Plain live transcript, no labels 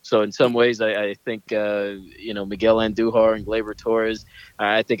So in some ways, I think Miguel Andujar and Gleyber Torres.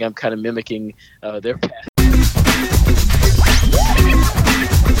 I think I'm kind of mimicking their path.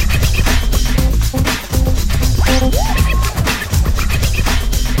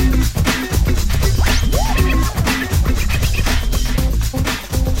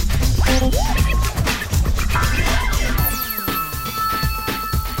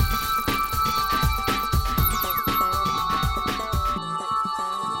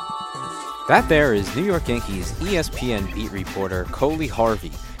 That there is New York Yankees ESPN beat reporter Coley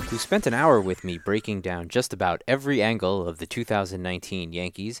Harvey, who spent an hour with me breaking down just about every angle of the 2019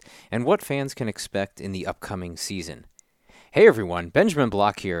 Yankees and what fans can expect in the upcoming season. Hey everyone, Benjamin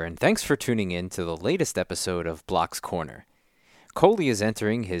Block here, and thanks for tuning in to the latest episode of Block's Corner. Coley is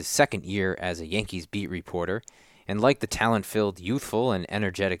entering his second year as a Yankees beat reporter, and like the talent-filled, youthful, and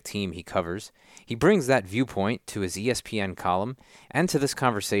energetic team he covers, he brings that viewpoint to his ESPN column and to this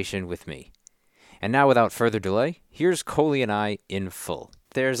conversation with me. And now, without further delay, here's Coley and I in full.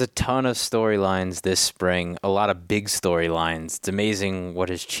 There's a ton of storylines this spring, a lot of big storylines. It's amazing what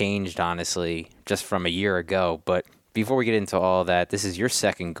has changed, honestly, just from a year ago. But before we get into all that, this is your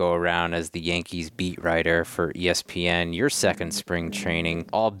second go-around as the Yankees beat writer for ESPN, your second spring training,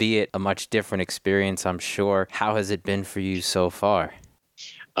 albeit a much different experience, I'm sure. How has it been for you so far?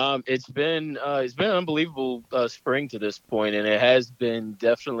 It's been an unbelievable spring to this point, and it has been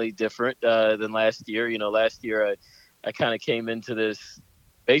definitely different than last year. Last year I kind of came into this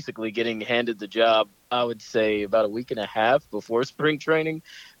basically getting handed the job, I would say, about a week and a half before spring training.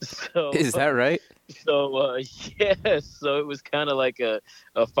 So is that right? So yes, so it was kind of like a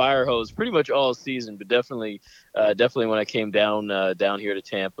fire hose pretty much all season, but definitely when I came down here to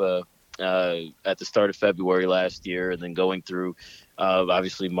Tampa at the start of February last year, and then going through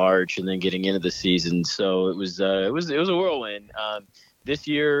obviously March, and then getting into the season. So it was a whirlwind. This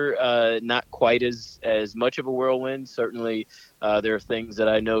year, not quite as much of a whirlwind. Certainly, there are things that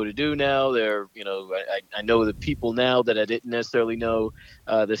I know to do now. I know the people now that I didn't necessarily know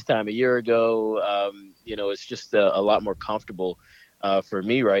this time a year ago. It's just a lot more comfortable for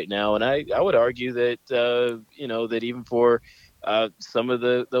me right now. And I would argue that that even for some of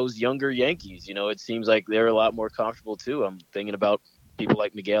those younger Yankees, it seems like they're a lot more comfortable too. I'm thinking about people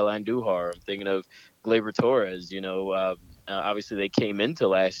like Miguel Andujar. I'm thinking of Gleyber Torres. Obviously they came into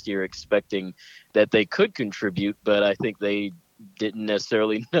last year expecting that they could contribute, but I think they didn't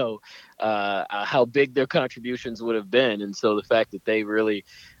necessarily know how big their contributions would have been. And so the fact that they really,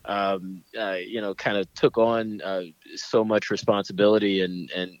 kind of took on so much responsibility and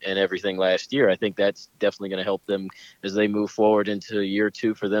everything last year, I think that's definitely going to help them as they move forward into year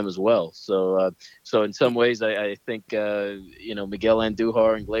two for them as well. So in some ways, I think, Miguel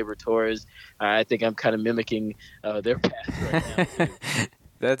Andujar and Gleyber Torres, I think I'm kind of mimicking their path right now.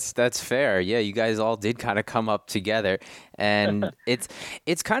 That's fair. Yeah, you guys all did kind of come up together, and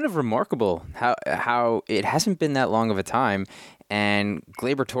it's kind of remarkable how it hasn't been that long of a time, and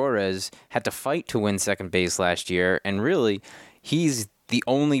Gleyber Torres had to fight to win second base last year, and really, he's the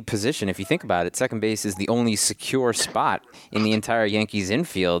only position, if you think about it, second base is the only secure spot in the entire Yankees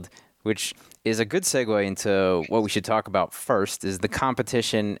infield, which is a good segue into what we should talk about first, is the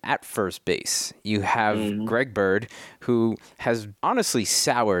competition at first base. You have Greg Bird, who has honestly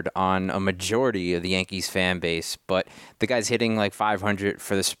soured on a majority of the Yankees fan base, but the guy's hitting like 500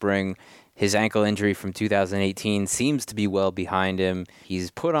 for the spring. His ankle injury from 2018 seems to be well behind him.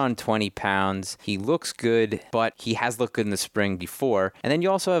 He's put on 20 pounds. He looks good, but he has looked good in the spring before. And then you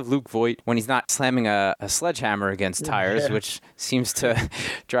also have Luke Voit when he's not slamming a sledgehammer against tires, which seems to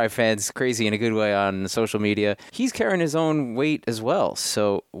drive fans crazy in a good way on social media. He's carrying his own weight as well.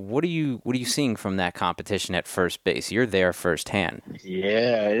 So what are you seeing from that competition at first base? You're there firsthand.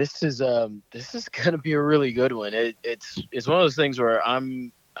 Yeah, this is going to be a really good one. It's one of those things where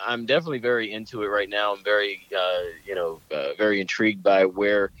I'm definitely very into it right now. I'm very, very intrigued by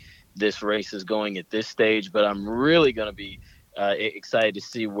where this race is going at this stage, but I'm really going to be excited to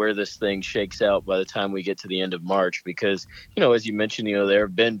see where this thing shakes out by the time we get to the end of March, because, as you mentioned, there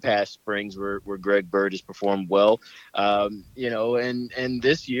have been past springs where Greg Bird has performed well, and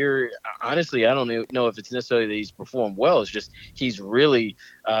this year, honestly, I don't know if it's necessarily that he's performed well. It's just, he's really,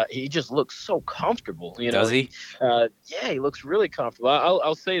 he just looks so comfortable. Does he? Yeah, he looks really comfortable.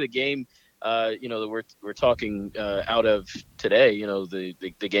 I'll say the game, that we're talking out of today,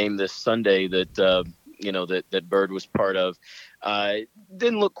 the game this Sunday that, that Bird was part of,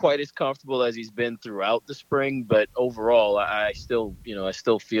 didn't look quite as comfortable as he's been throughout the spring, but overall, I still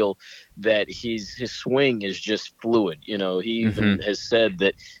feel that his swing is just fluid. He even has said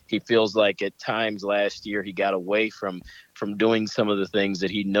that he feels like at times last year he got away from from doing some of the things that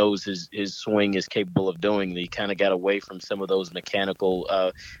he knows his swing is capable of doing. He kind of got away from some of those mechanical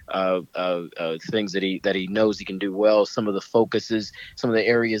things that he knows he can do well. Some of the focuses, some of the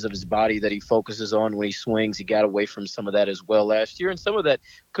areas of his body that he focuses on when he swings, he got away from some of that as well last year, and some of that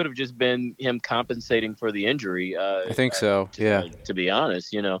could have just been him compensating for the injury. I think so. Yeah. To be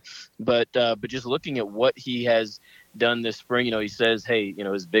honest, but just looking at what he has done this spring, he says, hey,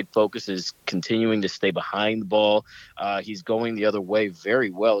 his big focus is continuing to stay behind the ball. He's going the other way very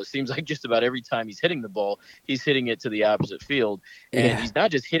well. It seems like just about every time he's hitting the ball, he's hitting it to the opposite field. And he's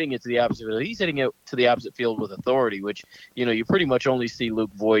not just hitting it to the opposite field, he's hitting it to the opposite field with authority, which, you pretty much only see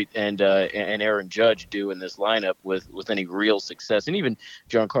Luke Voit and Aaron Judge do in this lineup with any real success, and even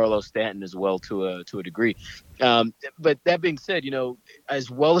Giancarlo Stanton as well to a degree. But that being said,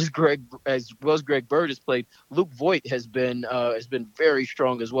 as well as Greg Bird has played, Luke Voit has been very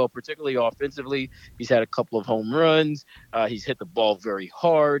strong as well, particularly offensively. He's had a couple of home runs. He's hit the ball very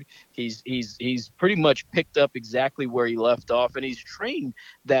hard. He's pretty much picked up exactly where he left off, and he's trained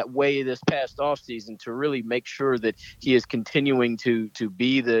that way this past offseason to really make sure that he is continuing to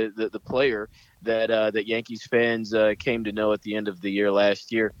be the player that Yankees fans came to know at the end of the year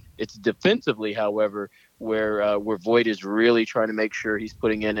last year. It's defensively, however, where Voit is really trying to make sure he's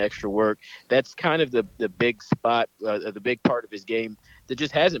putting in extra work. That's kind of the big spot, the big part of his game that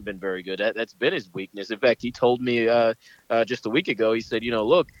just hasn't been very good. That's been his weakness. In fact, he told me just a week ago, he said,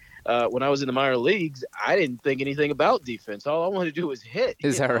 look, when I was in the minor leagues, I didn't think anything about defense. All I wanted to do was hit.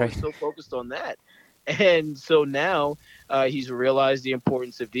 Is that right? I was so focused on that. And so now he's realized the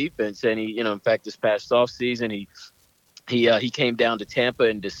importance of defense. And he, in fact, this past offseason, he came down to Tampa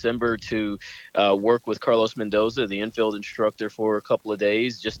in December to work with Carlos Mendoza, the infield instructor, for a couple of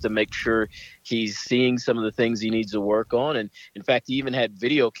days just to make sure he's seeing some of the things he needs to work on. And in fact, he even had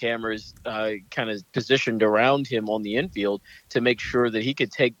video cameras kind of positioned around him on the infield to make sure that he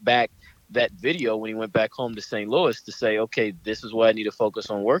could take back that video when he went back home to St. Louis to say, okay, this is what I need to focus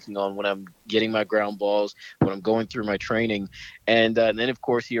on working on when I'm getting my ground balls, when I'm going through my training. And then, of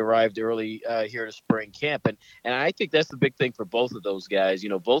course, he arrived early here to spring camp. And I think that's the big thing for both of those guys.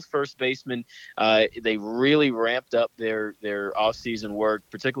 Both first basemen, they really ramped up their offseason work,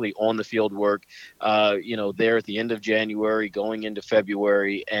 particularly on the field work, there at the end of January, going into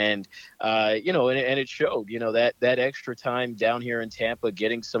February. And, and it showed, that extra time down here in Tampa,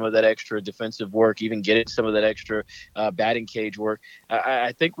 getting some of that extra defensive work, even getting some of that extra batting cage work.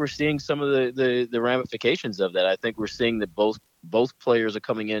 I think we're seeing some of the ramifications of that. I think we're seeing that both players are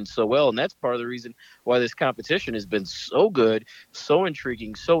coming in so well, and that's part of the reason why this competition has been so good, so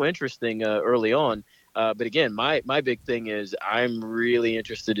intriguing, so interesting early on. But again, my big thing is I'm really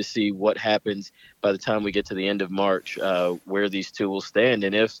interested to see what happens by the time we get to the end of March, where these two will stand,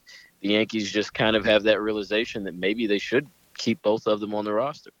 and if the Yankees just kind of have that realization that maybe they should keep both of them on the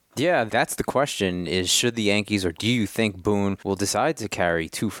roster. Yeah, that's the question, is should the Yankees, or do you think Boone will decide to carry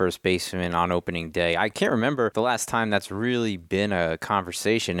two first basemen on opening day? I can't remember the last time that's really been a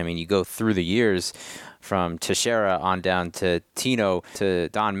conversation. I mean, you go through the years from Teixeira on down to Tino to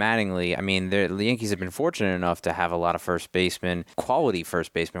Don Mattingly. I mean, the Yankees have been fortunate enough to have a lot of first basemen, quality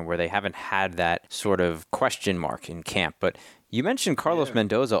first basemen, where they haven't had that sort of question mark in camp. But you mentioned Carlos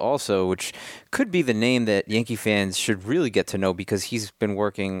Mendoza also, which could be the name that Yankee fans should really get to know because he's been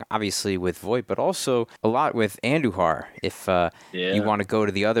working obviously with Voit, but also a lot with Andujar. If you want to go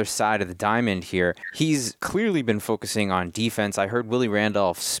to the other side of the diamond here, he's clearly been focusing on defense. I heard Willie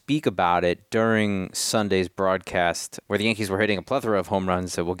Randolph speak about it during Sunday's broadcast where the Yankees were hitting a plethora of home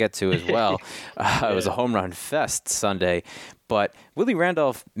runs that we'll get to as well. It was a home run fest Sunday. But Willie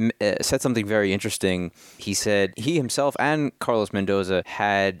Randolph said something very interesting. He said he himself and Carlos Mendoza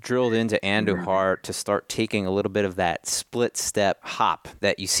had drilled into Andujar to start taking a little bit of that split step hop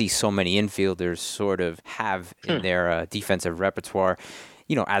that you see so many infielders sort of have in their defensive repertoire,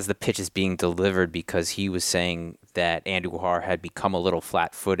 as the pitch is being delivered, because he was saying that Andujar had become a little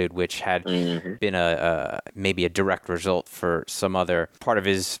flat-footed, which had been maybe a direct result for some other part of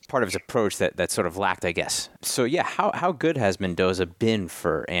his approach that sort of lacked, I guess. So yeah, how good has Mendoza been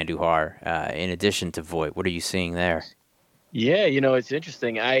for Andujar in addition to Voit? What are you seeing there? Yeah, it's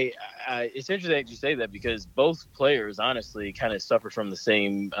interesting. It's interesting that you say that because both players, honestly, kind of suffer from the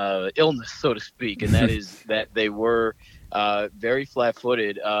same illness, so to speak, and that is that they were very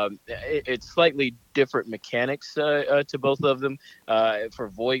flat-footed. It's slightly different mechanics to both of them. For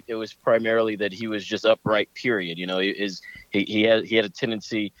Voit, it was primarily that he was just upright. Period. He had a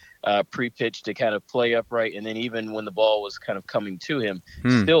tendency pre-pitch to kind of play upright, and then even when the ball was kind of coming to him,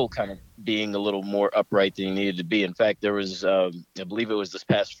 still kind of being a little more upright than he needed to be. In fact, there was, I believe it was this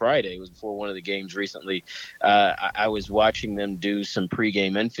past Friday, it was before one of the games recently, I was watching them do some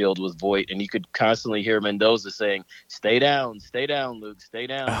pregame infield with Voit, and you could constantly hear Mendoza saying, stay down, Luke, stay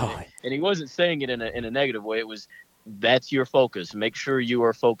down. Oh. And he wasn't saying it in a negative way. It was, that's your focus. Make sure you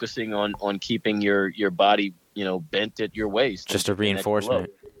are focusing on keeping your body, bent at your waist. Just a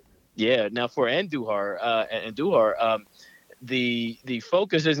reinforcement. Yeah. Now for Andujar, the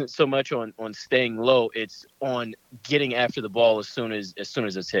focus isn't so much on staying low. It's on getting after the ball as soon as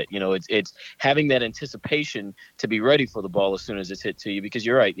it's hit. It's having that anticipation to be ready for the ball as soon as it's hit to you. Because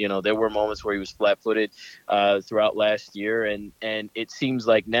you're right. There were moments where he was flat-footed throughout last year, and it seems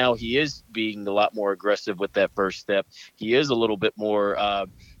like now he is being a lot more aggressive with that first step. He is a little bit more.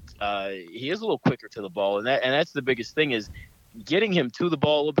 He is a little quicker to the ball, and that's the biggest thing is getting him to the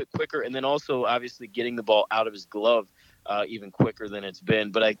ball a little bit quicker, and then also obviously getting the ball out of his glove even quicker than it's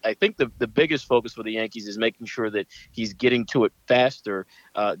been. But I think the biggest focus for the Yankees is making sure that he's getting to it faster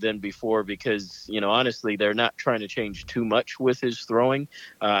than before, because, honestly, they're not trying to change too much with his throwing.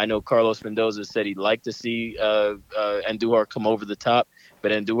 I know Carlos Mendoza said he'd like to see Andujar come over the top,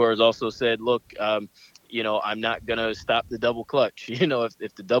 but Andujar has also said, look, I'm not going to stop the double clutch.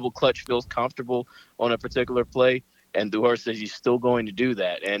 If the double clutch feels comfortable on a particular play, and Andujar says he's still going to do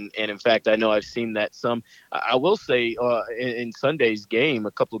that. And in fact, I know I've seen that some. I will say in Sunday's game,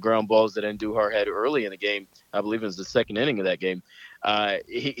 a couple of ground balls that Andujar had early in the game, I believe it was the second inning of that game,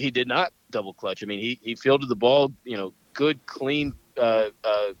 he did not double clutch. I mean, he fielded the ball, good, clean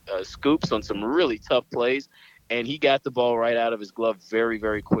scoops on some really tough plays. And he got the ball right out of his glove very,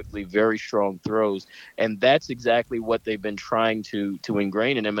 very quickly, very strong throws. And that's exactly what they've been trying to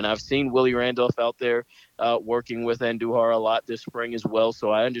ingrain in him. And I've seen Willie Randolph out there working with Andujar a lot this spring as well. So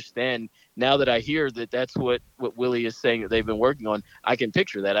I understand now that I hear that that's what Willie is saying that they've been working on. I can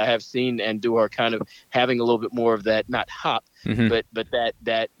picture that. I have seen Andujar kind of having a little bit more of that, not hop, but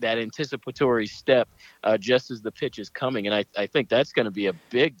that anticipatory step just as the pitch is coming. And I think that's going to be a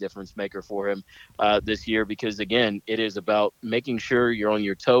big difference maker for him this year, because, again, it is about making sure you're on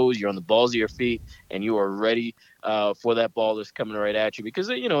your toes, you're on the balls of your feet, and you are ready for that ball that's coming right at you.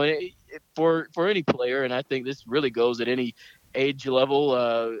 Because, for any player, and I think this really goes at any age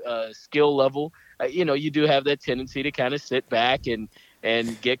level, skill level, you do have that tendency to kind of sit back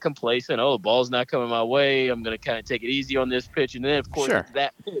and get complacent. Oh, the ball's not coming my way. I'm going to kind of take it easy on this pitch. And then, of course, it's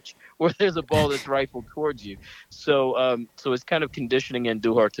that pitch where there's a ball that's rifled towards you. So it's kind of conditioning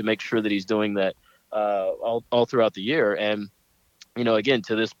Andujar to make sure that he's doing that all throughout the year. And, again,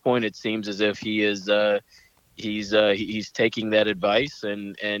 to this point, it seems as if he is he's taking that advice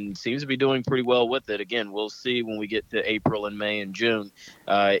and seems to be doing pretty well with it. Again, we'll see when we get to April and May and June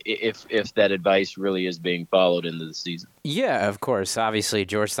if that advice really is being followed into the season. Yeah, of course. Obviously,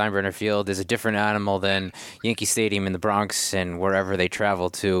 George Steinbrenner Field is a different animal than Yankee Stadium in the Bronx and wherever they travel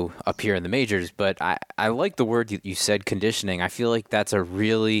to up here in the majors. But I like the word you said, conditioning. I feel like that's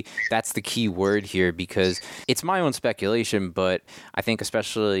the key word here, because it's my own speculation, but I think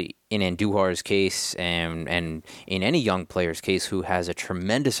especially in Andujar's case and in any young player's case who has a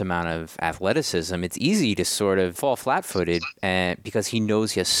tremendous amount of athleticism, it's easy to sort of fall flat-footed because he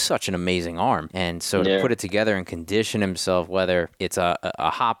knows he has such an amazing arm. And so to put it together and condition himself, whether it's a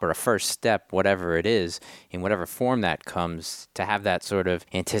hop or a first step, whatever it is, in whatever form that comes, to have that sort of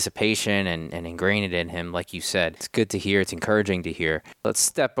anticipation and ingrain it in him, like you said, it's good to hear. It's encouraging to hear. Let's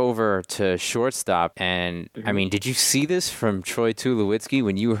step over to shortstop. And I mean, did you see this from Troy Tulowitzki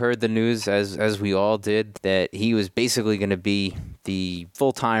when you heard the news, as we all did, that he was basically going to be the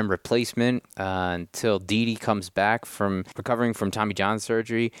full-time replacement until Didi comes back from recovering from Tommy John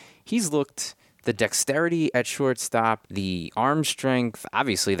surgery? He's looked the dexterity at shortstop, the arm strength,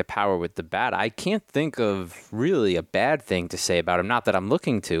 obviously the power with the bat. I can't think of really a bad thing to say about him. Not that I'm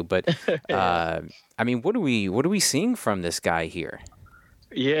looking to, but I mean, what are we seeing from this guy here?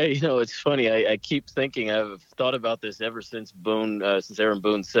 Yeah, it's funny. I keep thinking, I've thought about this ever since Aaron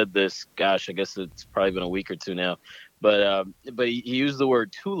Boone said this. Gosh, I guess it's probably been a week or two now. But he used the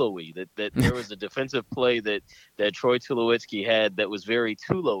word Tulo-y, that there was a defensive play that Troy Tulowitzki had that was very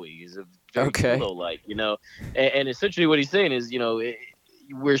Tulo-y. He's a very Tulo-like, and essentially what he's saying is,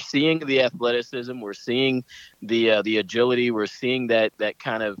 we're seeing the athleticism, we're seeing the agility, we're seeing that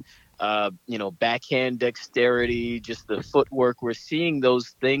kind of backhand dexterity, just the footwork. We're seeing those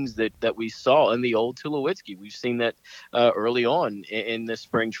things that we saw in the old Tulowitzki. We've seen that early on in the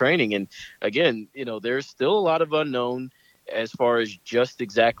spring training. And again, there's still a lot of unknown as far as just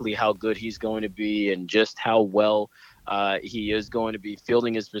exactly how good he's going to be and just how well he is going to be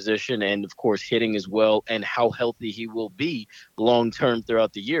fielding his position and, of course, hitting as well, and how healthy he will be long term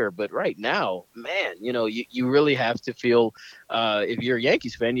throughout the year. But right now, man, you really have to feel, if you're a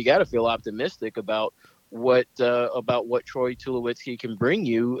Yankees fan, you got to feel optimistic about what Troy Tulowitzki can bring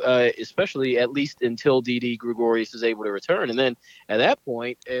you, especially at least until Didi Gregorius is able to return. And then at that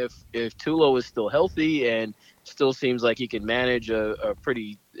point, if Tulo is still healthy and still seems like he can manage a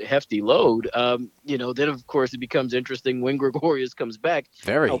pretty hefty load, then of course it becomes interesting when Gregorius comes back.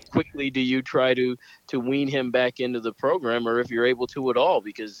 Very. How quickly do you try to wean him back into the program, or if you're able to at all?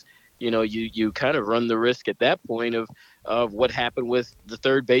 Because you kind of run the risk at that point of what happened with the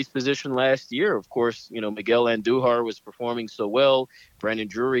third base position last year. Of course, Miguel Andujar was performing so well. Brandon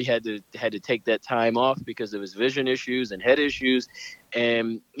Drury had to take that time off because of his vision issues and head issues.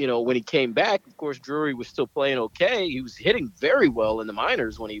 And, when he came back, of course, Drury was still playing okay. He was hitting very well in the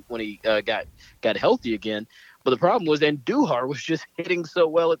minors when he got healthy again. But the problem was Andujar was just hitting so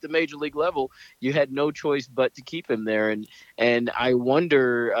well at the major league level, you had no choice but to keep him there. And I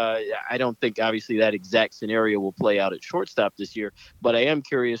wonder, I don't think obviously that exact scenario will play out at shortstop this year, but I am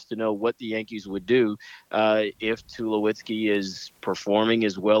curious to know what the Yankees would do if Tulowitzki is performing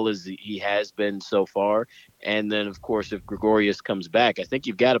as well as he has been so far. And then, of course, if Gregorius comes back, I think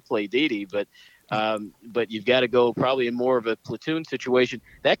you've got to play Didi, but you've got to go probably in more of a platoon situation.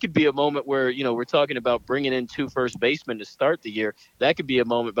 That could be a moment where, we're talking about bringing in 2 first basemen to start the year. That could be a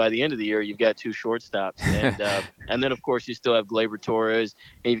moment by the end of the year. You've got 2 shortstops. And then, of course, you still have Gleyber Torres,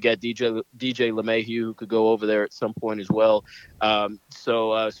 and you've got DJ LeMahieu, who could go over there at some point as well.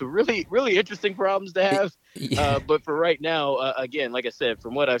 So really, really interesting problems to have. But for right now, again, like I said,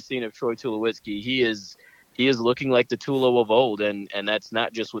 from what I've seen of Troy Tulowitzki, he is looking like the Tulo of old, and that's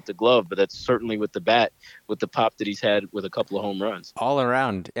not just with the glove, but that's certainly with the bat, with the pop that he's had with a couple of home runs. All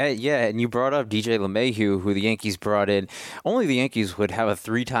around. Yeah, and you brought up DJ LeMahieu, who the Yankees brought in. Only the Yankees would have a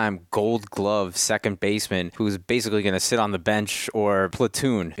 3-time Gold Glove second baseman who's basically going to sit on the bench or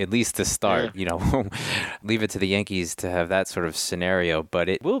platoon, at least to start. Yeah. Leave it to the Yankees to have that sort of scenario, but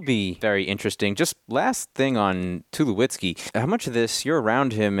it will be very interesting. Just last thing on Tulowitzki, how much of this, you're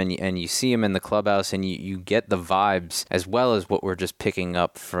around him and you see him in the clubhouse and you get the vibes as well as what we're just picking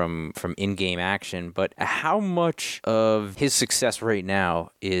up from in-game action, but how much of his success right now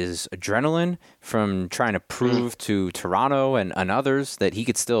is adrenaline from trying to prove to Toronto and others that he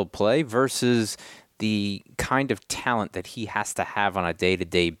could still play versus the kind of talent that he has to have on a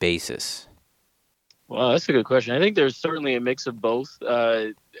day-to-day basis? Well, that's a good question. I think there's certainly a mix of both.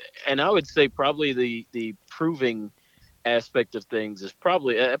 And I would say probably the proving aspect of things is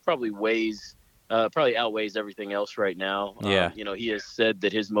probably outweighs everything else right now. Yeah. He has said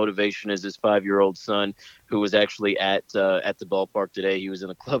that his motivation is his 5-year-old son, who was actually at the ballpark today. He was in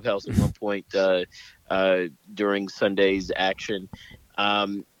the clubhouse at one point during Sunday's action.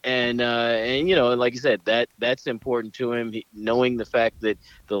 And like you said, that's important to him. Knowing the fact that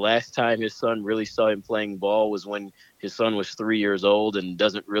the last time his son really saw him playing ball was when his son was 3 years old, and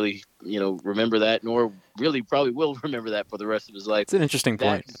doesn't really, remember that, nor really probably will remember that for the rest of his life. It's an interesting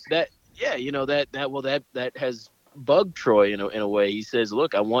point. That has bugged Troy in a way. He says,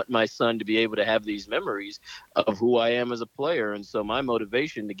 look, I want my son to be able to have these memories of who I am as a player. And so my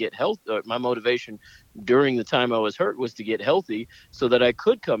motivation to get my motivation during the time I was hurt was to get healthy so that I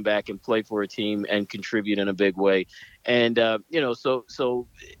could come back and play for a team and contribute in a big way. And, so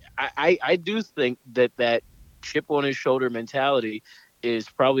I do think that chip on his shoulder mentality is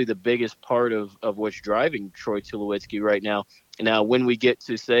probably the biggest part of what's driving Troy Tulowitzki right now. Now, when we get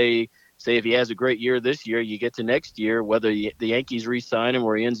to say if he has a great year this year, you get to next year, whether the Yankees re-sign him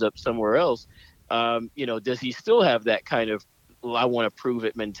or he ends up somewhere else, does he still have that kind of I want to prove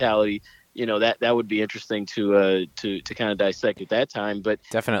it mentality? That would be interesting to kind of dissect at that time. But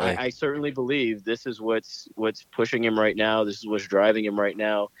definitely, I certainly believe this is what's pushing him right now. This is what's driving him right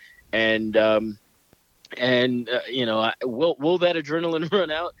now, and will that adrenaline run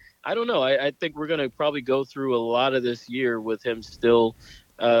out? I don't know. I think we're going to probably go through a lot of this year with him still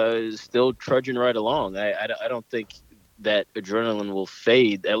trudging right along. I don't think that adrenaline will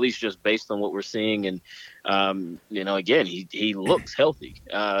fade, at least just based on what we're seeing. And, again, he looks healthy.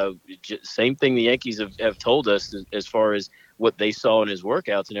 Same thing the Yankees have told us as far as what they saw in his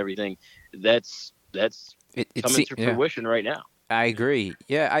workouts and everything. That's coming to fruition right now. I agree.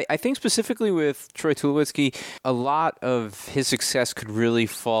 Yeah, I think specifically with Troy Tulowitzki, a lot of his success could really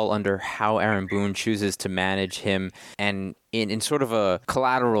fall under how Aaron Boone chooses to manage him, and in sort of a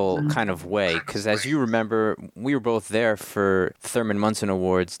collateral kind of way. Because as you remember, we were both there for Thurman Munson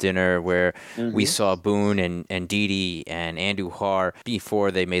Awards dinner where we Mm-hmm. saw Boone and Didi and Andujar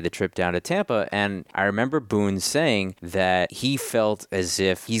before they made the trip down to Tampa. And I remember Boone saying that he felt as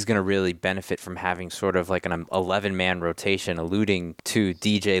if he's going to really benefit from having sort of like an 11-man rotation, alluding to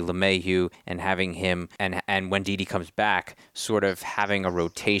DJ LeMahieu and having him, and when Didi comes back, sort of having a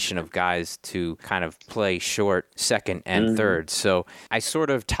rotation of guys to kind of play short, second, and Mm-hmm. third. So I sort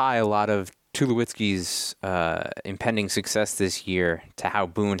of tie a lot of Tulowitzki's impending success this year to how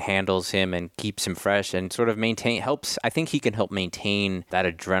Boone handles him and keeps him fresh and sort of helps. I think he can help maintain that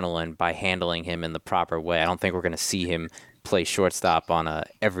adrenaline by handling him in the proper way. I don't think we're going to see him play shortstop on a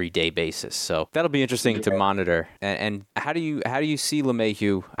everyday basis. So that'll be interesting to monitor. And how do you see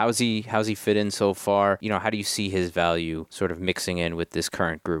LeMahieu? How's he fit in so far? How do you see his value sort of mixing in with this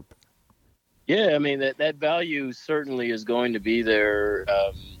current group? Yeah, I mean that value certainly is going to be there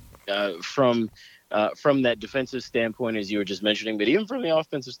from that defensive standpoint, as you were just mentioning, but even from the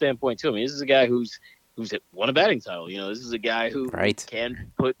offensive standpoint too. I mean, this is a guy who's won a batting title. This is a guy who Right.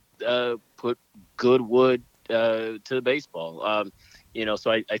 can put good wood to the baseball.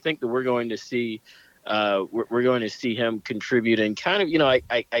 So I think that we're going to see him contribute and kind of.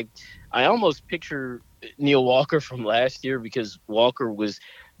 I almost picture Neil Walker from last year, because Walker was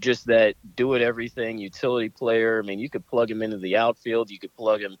just that do-it-everything utility player. I mean, you could plug him into the outfield. You could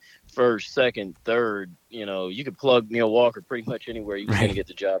plug him first, second, third. You could plug Neil Walker pretty much anywhere. He was going to get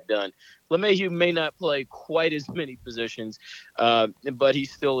the job done. LeMahieu may not play quite as many positions, but he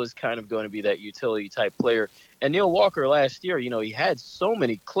still is kind of going to be that utility-type player. And Neil Walker last year, he had so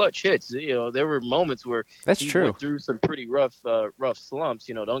many clutch hits. There were moments where went through some pretty rough slumps.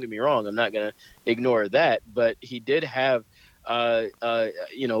 Don't get me wrong. I'm not going to ignore that. But he did have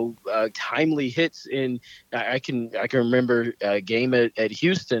timely hits in. I can remember a game at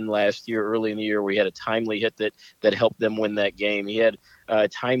Houston last year, early in the year, where he had a timely hit that helped them win that game. He had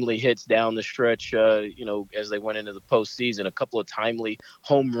timely hits down the stretch, as they went into the postseason. A couple of timely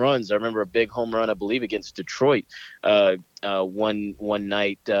home runs. I remember a big home run, I believe, against Detroit one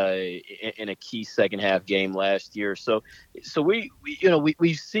night in a key second half game last year. So we've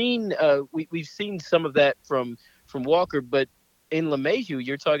seen some of that from Walker, but in LeMahieu,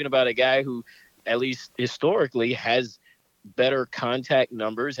 you're talking about a guy who, at least historically, has better contact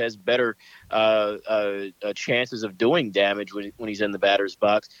numbers, has better chances of doing damage when he's in the batter's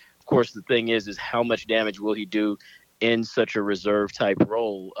box. Of course, the thing is how much damage will he do in such a reserve type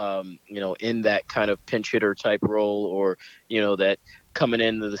role, in that kind of pinch hitter type role, or, that coming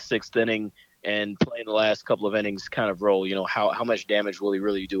into the sixth inning and playing the last couple of innings kind of role. How much damage will he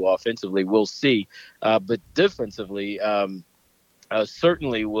really do offensively? We'll see. But defensively,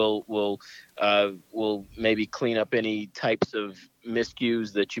 certainly will maybe clean up any types of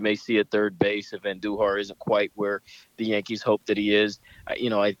miscues that you may see at third base if Andujar isn't quite where the Yankees hope that he is.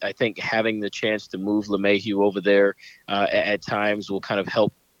 I think having the chance to move LeMahieu over there at times will kind of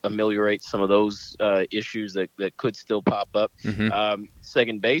help ameliorate some of those issues that could still pop up. Mm-hmm.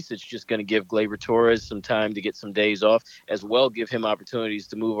 Second base, it's just going to give Gleyber Torres some time to get some days off, as well give him opportunities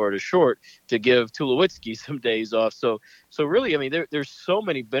to move over to short, to give Tulowitzki some days off. So really, I mean, there's so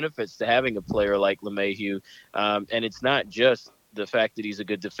many benefits to having a player like LeMahieu, and it's not just the fact that he's a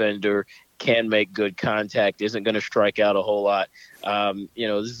good defender, can make good contact, isn't going to strike out a whole lot.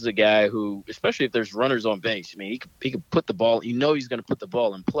 This is a guy who, especially if there's runners on base, I mean, he can put the ball, he's going to put the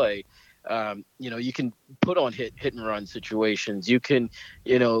ball in play. You can put on hit and run situations. You can,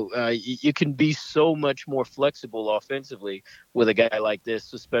 you can be so much more flexible offensively with a guy like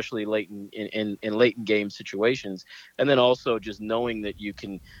this, especially late in late in game situations. And then also just knowing that you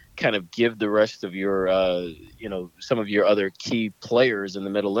can kind of give the rest of your, some of your other key players in the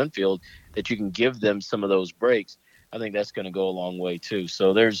middle infield, that you can give them some of those breaks. I think that's going to go a long way too.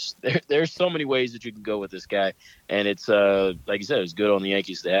 So there's so many ways that you can go with this guy, and it's like you said, it's good on the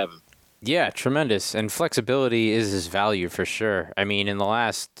Yankees to have him. Yeah, tremendous. And flexibility is his value for sure. I mean, in the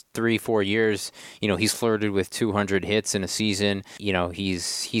last 3-4 years, he's flirted with 200 hits in a season.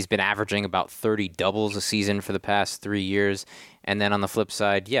 He's been averaging about 30 doubles a season for the past 3 years. And then on the flip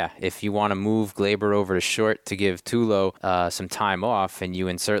side, yeah, if you want to move Glaber over to short to give Tulo some time off and you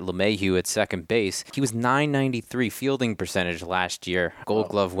insert LeMahieu at second base, he was .993 fielding percentage last year, Gold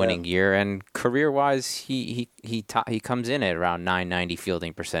Glove winning year, and career-wise, he comes in at around .990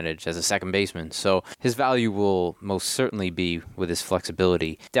 fielding percentage as a second baseman. So his value will most certainly be with his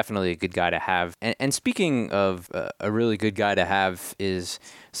flexibility. Definitely a good guy to have. And speaking of a really good guy to have is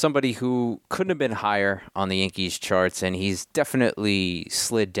somebody who couldn't have been higher on the Yankees charts, and he's definitely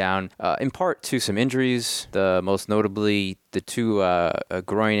slid down in part to some injuries, the most notably the two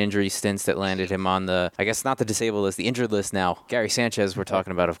groin injury stints that landed him on the, I guess not the disabled list, the injured list now. Gary Sanchez we're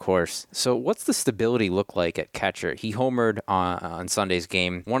talking about, of course. So what's the stability look like at catcher? He homered on Sunday's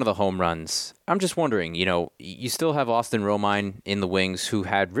game, one of the home runs. I'm just wondering, you still have Austin Romine in the wings, who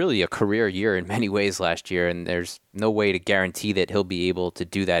had really a career year in many ways last year, and there's no way to guarantee that he'll be able to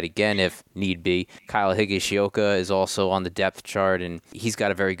do that again if need be. Kyle Higashioka is also on the depth chart, and he's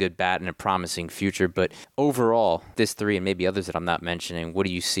got a very good bat and a promising future. But overall, this three and maybe others that I'm not mentioning, what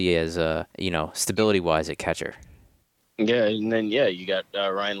do you see as stability-wise at catcher? Yeah, and then you got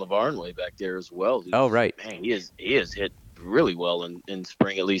Ryan LeVarn way back there as well. Oh, right. Man, he has hit really well in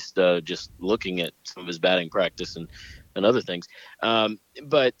spring, at least just looking at some of his batting practice and other things.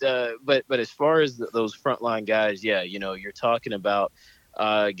 But as far as those frontline guys, you're talking about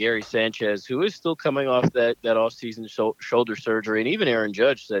Gary Sanchez, who is still coming off that offseason shoulder surgery, and even Aaron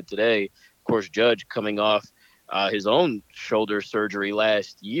Judge said today, of course, Judge coming off his own shoulder surgery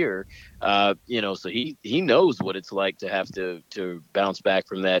last year, so he knows what it's like to have to bounce back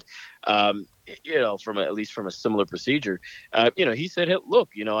from that, at least from a similar procedure. He said, hey, look,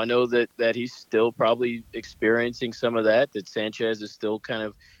 I know that he's still probably experiencing some of that Sanchez is still kind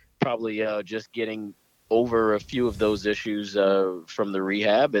of probably just getting over a few of those issues from the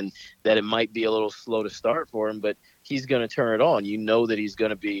rehab, and that it might be a little slow to start for him, but he's going to turn it on. That he's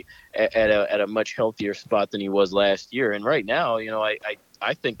going to be at a much healthier spot than he was last year. And right now,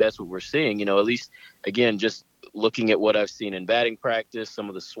 I think that's what we're seeing, at least, again, just looking at what I've seen in batting practice, some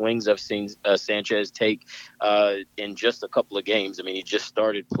of the swings I've seen Sanchez take in just a couple of games. I mean, he just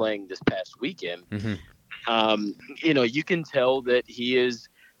started playing this past weekend. Mm-hmm. You can tell that he is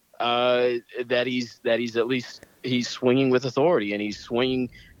that he's at least he's swinging with authority, and he's swinging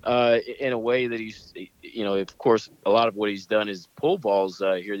in a way that he's, of course, a lot of what he's done is pull balls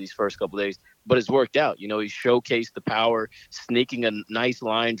here these first couple of days, but it's worked out. He showcased the power, sneaking a nice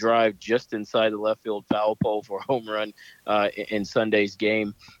line drive just inside the left field foul pole for a home run in Sunday's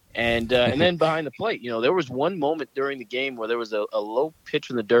game. And then behind the plate, there was one moment during the game where there was a low pitch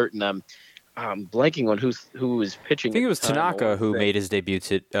in the dirt, and I'm blanking on who was pitching. I think it was Tanaka who made his debut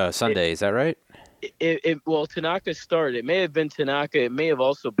Sunday. Is that right? Well, Tanaka started. It may have been Tanaka. It may have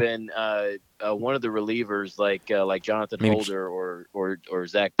also been one of the relievers, like Jonathan Holder or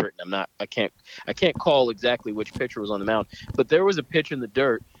Zach Britton. I can't call exactly which pitcher was on the mound, but there was a pitch in the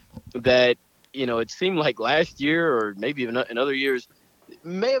dirt that it seemed like last year or maybe even in other years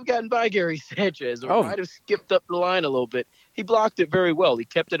may have gotten by Gary Sanchez or might have skipped up the line a little bit. He blocked it very well. He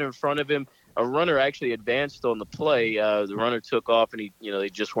kept it in front of him. A runner actually advanced on the play. The runner took off, and they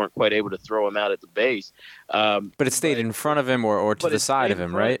just weren't quite able to throw him out at the base. But it stayed in front of him or to the side of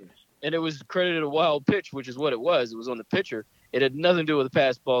him, right? And it was credited a wild pitch, which is what it was. It was on the pitcher. It had nothing to do with a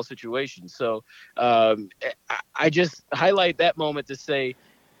pass ball situation. So I just highlight that moment to say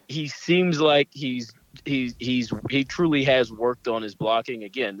he seems like he truly has worked on his blocking.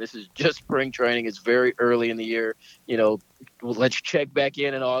 Again, this is just spring training. It's very early in the year. Let's check back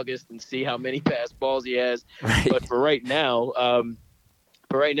in August and see how many pass balls he has. Right. But for right now,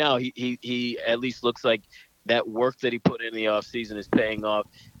 he at least looks like that work that he put in the offseason is paying off.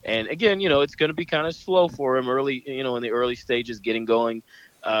 And again, it's going to be kind of slow for him early, in the early stages getting going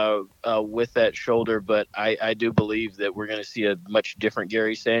with that shoulder, but I do believe that we're going to see a much different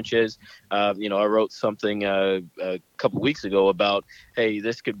Gary Sanchez. I wrote something a couple weeks ago about, hey,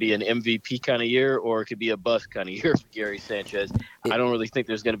 this could be an MVP kind of year or it could be a bust kind of year for Gary Sanchez. I don't really think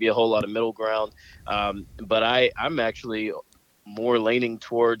there's going to be a whole lot of middle ground, but I'm actually more leaning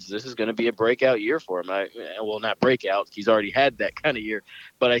towards this is going to be a breakout year for him. Not breakout. He's already had that kind of year,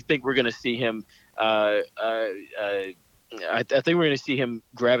 but I think we're going to see him I think we're going to see him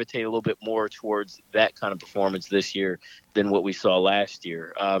gravitate a little bit more towards that kind of performance this year than what we saw last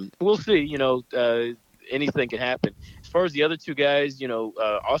year. We'll see. Anything can happen. As far as the other two guys,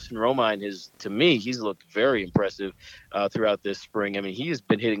 Austin Romine to me, he's looked very impressive throughout this spring. I mean, he has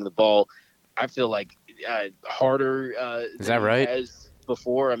been hitting the ball, I feel like, harder. Is that right?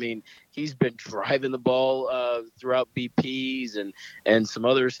 before. I mean, he's been driving the ball throughout BPs and some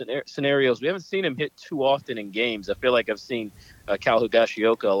other scenarios. We haven't seen him hit too often in games. I feel like I've seen Cal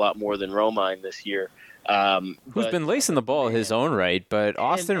Higashioka a lot more than Romine this year. Who's been lacing the ball his own right, but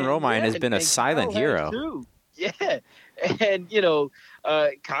Austin Romine has been a silent hero. Too. Yeah, and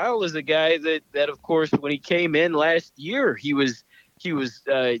Kyle is a guy that of course when he came in last year he was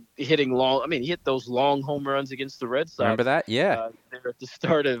hitting long. I mean, he hit those long home runs against the Red Sox. Remember that? Yeah. There at the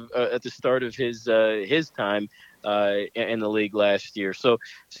start of his time in the league last year. So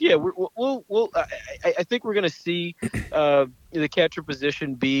yeah, I think we're going to see the catcher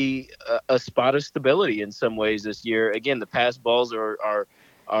position be a spot of stability in some ways this year. Again, the pass balls are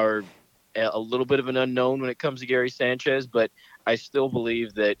a little bit of an unknown when it comes to Gary Sanchez, but I still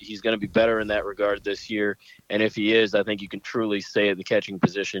believe that he's going to be better in that regard this year. And if he is, I think you can truly say the catching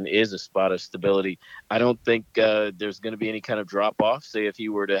position is a spot of stability. I don't think there's going to be any kind of drop off. Say if he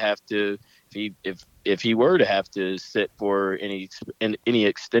were to have to, if he were to have to sit for any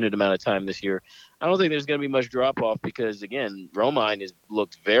extended amount of time this year, I don't think there's going to be much drop off because again, Romine has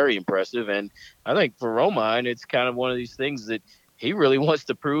looked very impressive, and I think for Romine, it's kind of one of these things that he really wants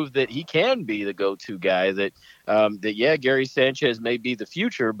to prove that he can be the go-to guy. That Gary Sanchez may be the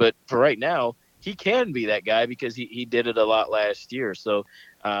future, but for right now, he can be that guy because he did it a lot last year. So,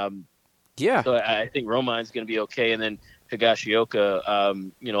 so I think Romine's going to be okay. And then Higashioka,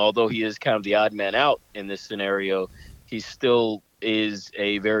 although he is kind of the odd man out in this scenario, he still is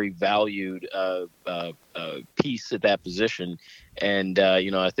a very valued piece at that position. And,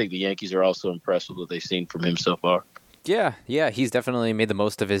 I think the Yankees are also impressed with what they've seen from him so far. Yeah, he's definitely made the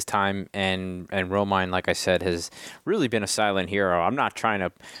most of his time, and Romine, like I said, has really been a silent hero. I'm not trying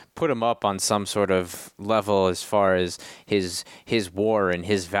to put him up on some sort of level as far as his WAR and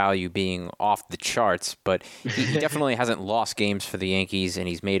his value being off the charts, but he definitely hasn't lost games for the Yankees, and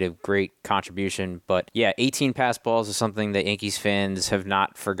he's made a great contribution. But yeah, 18 pass balls is something that Yankees fans have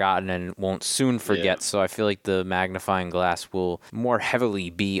not forgotten and won't soon forget. Yeah. So I feel like the magnifying glass will more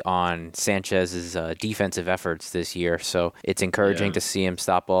heavily be on Sanchez's defensive efforts this year. So it's encouraging to see him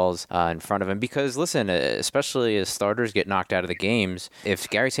stop balls in front of him because, listen, especially as starters get knocked out of the games, if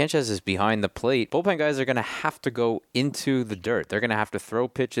Gary Sanchez is behind the plate, bullpen guys are going to have to go into the dirt. They're going to have to throw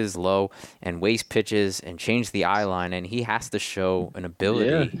pitches low and waste pitches and change the eye line, and he has to show an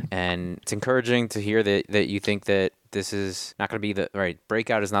ability. Yeah. And it's encouraging to hear that you think that this is not going to be the right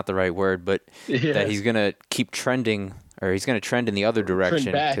breakout is not the right word, but that he's going to keep trending, or he's going to trend in the other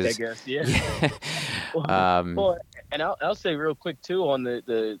direction. Trend back, I guess. Yeah. Well, and I'll say real quick too on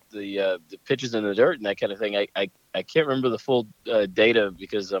the pitches in the dirt and that kind of thing. I can't remember the full data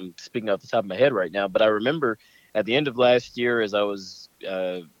because I'm speaking off the top of my head right now, but I remember at the end of last year as I was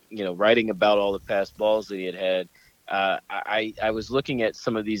writing about all the past balls that he had. I was looking at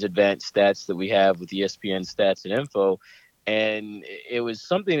some of these advanced stats that we have with ESPN stats and info, and it was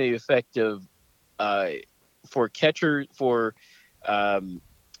something to the effect of for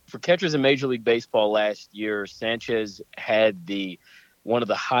catchers in Major League Baseball last year, Sanchez had one of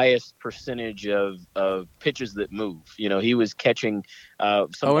the highest percentage of pitches that move. He was catching some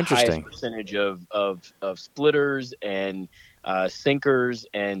of the highest percentage of splitters and sinkers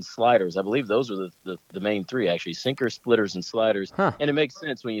and sliders. I believe those were the main three, actually: sinkers, splitters, and sliders. Huh. And it makes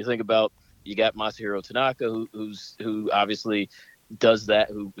sense when you think about you got Masahiro Tanaka, who obviously does that,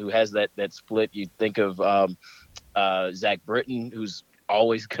 who has that split. You think of Zach Britton, who's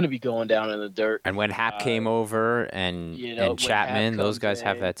always going to be going down in the dirt. And when Happ came over and Chapman, those guys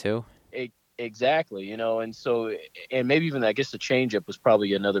have that too. Exactly, and so, and maybe even I guess the changeup was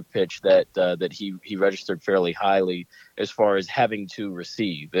probably another pitch that he registered fairly highly as far as having to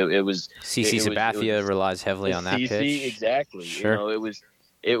receive. It was CC Sabathia relies heavily on that pitch. Exactly. Sure.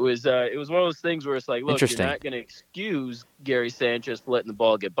 It was one of those things where it's like, look, you're not going to excuse Gary Sanchez for letting the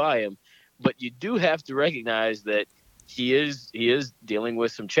ball get by him, but you do have to recognize that he is dealing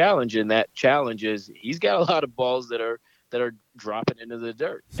with some challenge, and that challenge is he's got a lot of balls that are dropping into the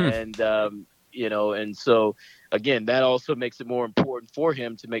dirt. And, and so again, that also makes it more important for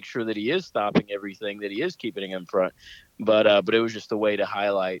him to make sure that he is stopping everything, that he is keeping him in front. But it was just a way to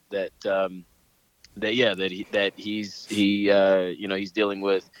highlight that he's dealing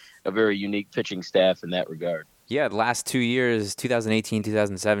with a very unique pitching staff in that regard. Yeah, the last 2 years, 2018,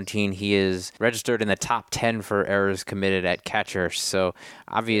 2017, he is registered in the top 10 for errors committed at catcher. So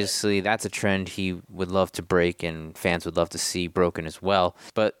obviously that's a trend he would love to break and fans would love to see broken as well.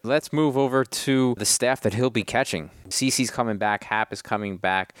 But let's move over to the staff that he'll be catching. CC's coming back, Happ is coming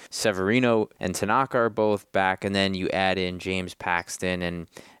back, Severino and Tanaka are both back, and then you add in James Paxton, and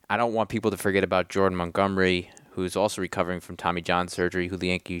I don't want people to forget about Jordan Montgomery, who's also recovering from Tommy John surgery, who the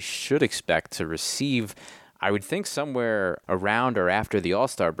Yankees should expect to receive, I would think, somewhere around or after the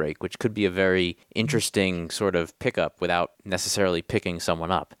All-Star break, which could be a very interesting sort of pickup without necessarily picking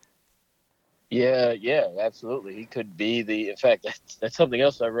someone up. Yeah, absolutely. He could be in fact, that's something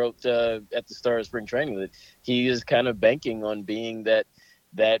else I wrote at the start of spring training, that he is kind of banking on being that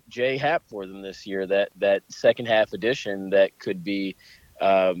J Happ for them this year, that second half addition that could be,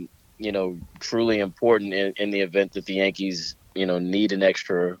 truly important in the event that the Yankees, need an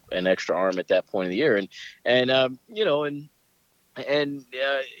extra arm at that point of the year.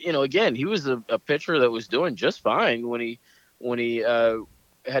 Again, he was a pitcher that was doing just fine when he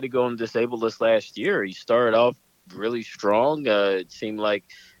had to go on disabled list last year. He started off really strong. It seemed like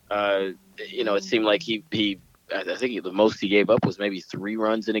he I think the most he gave up was maybe 3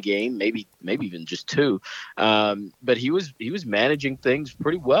 runs in a game, maybe even just 2. But he was managing things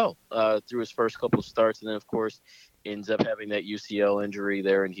pretty well through his first couple of starts, and then of course ends up having that UCL injury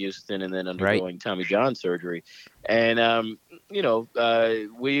there in Houston, and then undergoing Tommy John surgery. And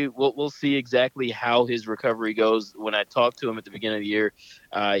we'll see exactly how his recovery goes. When I talked to him at the beginning of the year,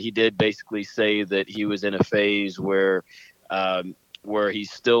 he did basically say that he was in a phase where he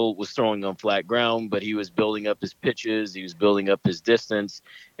still was throwing on flat ground, but he was building up his pitches, he was building up his distance,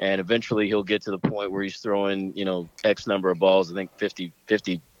 and eventually he'll get to the point where he's throwing, X number of balls, I think 50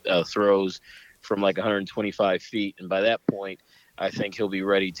 throws from like 125 feet. And by that point, I think he'll be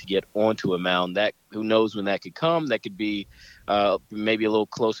ready to get onto a mound. That, who knows when that could come? That could be maybe a little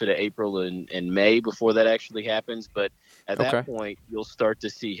closer to April and May before that actually happens. But at that point, you'll start to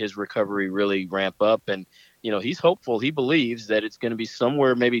see his recovery really ramp up. And, he's hopeful. He believes that it's going to be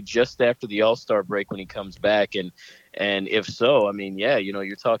somewhere maybe just after the All-Star break when he comes back. And if so, I mean,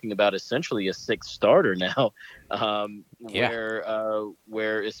 you're talking about essentially a 6th starter now,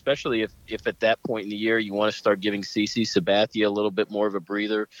 where especially if at that point in the year you want to start giving CC Sabathia a little bit more of a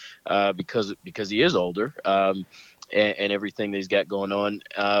breather because he is older and everything that he's got going on.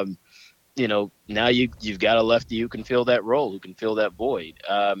 Now you've got a lefty who can fill that role, who can fill that void.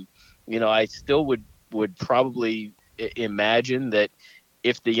 I still would probably imagine that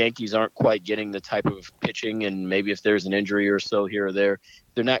if the Yankees aren't quite getting the type of pitching, and maybe if there's an injury or so here or there,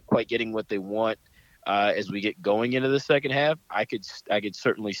 they're not quite getting what they want as we get going into the second half. I could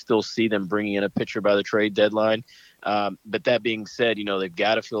certainly still see them bringing in a pitcher by the trade deadline. But that being said, they've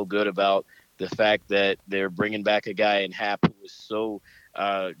got to feel good about the fact that they're bringing back a guy in Happ who was so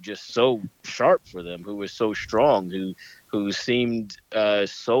just so sharp for them, who was so strong, who seemed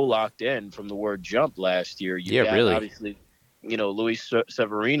so locked in from the word jump last year. Really. Obviously, Luis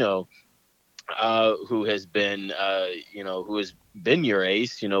Severino, who has been your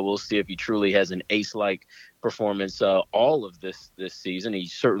ace. We'll see if he truly has an ace-like performance all of this season. He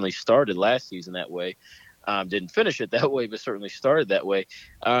certainly started last season that way. Didn't finish it that way, but certainly started that way.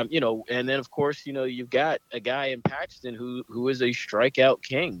 And then of course, you've got a guy in Paxton who is a strikeout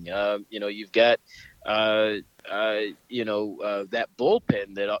king. You've got that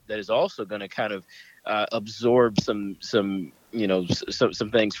bullpen that is also going to kind of absorb some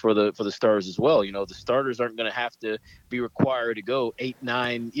things for the Stars as well. The starters aren't going to have to be required to go 8,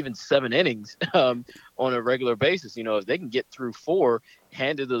 9, even 7 innings on a regular basis. If they can get through 4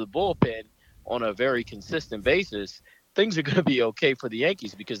 handed to the bullpen on a very consistent basis, things are going to be okay for the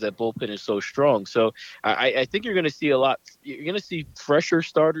Yankees because that bullpen is so strong. So I think you're going to see you're going to see fresher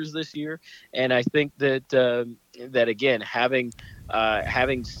starters this year. And I think that again, having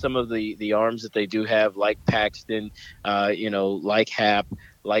some of the arms that they do have, like Paxton, like Happ,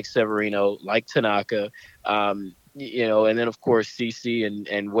 like Severino, like Tanaka, and then of course CC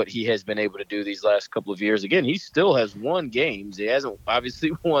and what he has been able to do these last couple of years. Again, he still has won games. He hasn't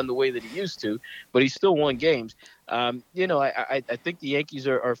obviously won the way that he used to, but he's still won games. I think the Yankees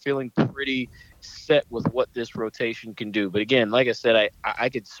are feeling pretty set with what this rotation can do. But again, like I said, I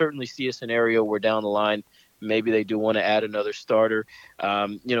could certainly see a scenario where down the line maybe they do want to add another starter.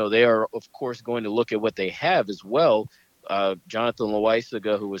 They are of course going to look at what they have as well. Jonathan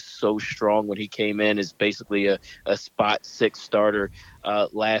Loaizaga, who was so strong when he came in, is basically a spot 6 starter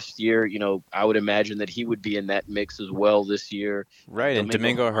last year. I would imagine that he would be in that mix as well this year. Right, and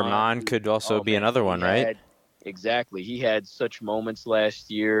Domingo Germán could also be another one, right? Exactly. He had such moments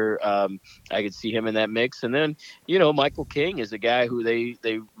last year. I could see him in that mix. And then, Michael King is a guy who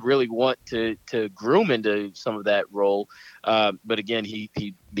they really want to groom into some of that role. But again, he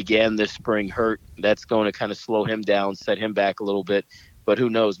began this spring hurt. That's going to kind of slow him down, set him back a little bit. but who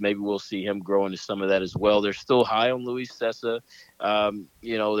knows? Maybe we'll see him grow into some of that as well. They're still high on Luis Sessa.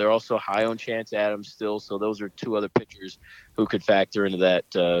 They're also high on Chance Adams still. So those are two other pitchers who could factor into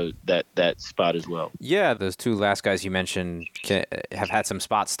that spot as well. Yeah, those two last guys you mentioned have had some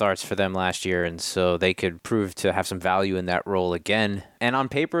spot starts for them last year, and so they could prove to have some value in that role again. And on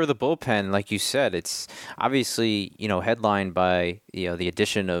paper, the bullpen, like you said, it's obviously, headlined by, the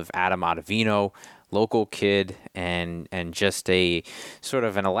addition of Adam Ottavino, local kid, and just a sort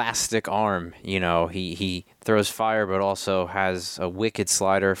of an elastic arm. He throws fire, but also has a wicked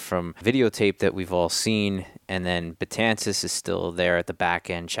slider from videotape that we've all seen. And then Betances is still there at the back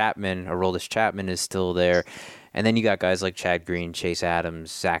end. Aroldis Chapman is still there. And then you got guys like Chad Green, Chase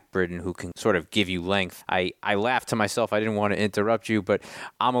Adams, Zach Britton, who can sort of give you length. I laughed to myself. I didn't want to interrupt you, but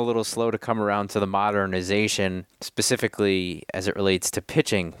I'm a little slow to come around to the modernization, specifically as it relates to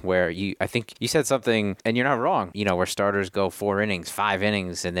pitching, where I think you said something, and you're not wrong, where starters go 4 innings, 5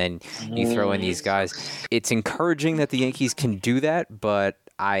 innings, and then you throw in these guys. It's encouraging that the Yankees can do that, but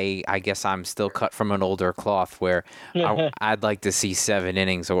I guess I'm still cut from an older cloth where I'd like to see 7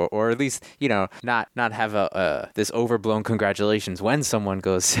 innings or at least, not have this overblown congratulations when someone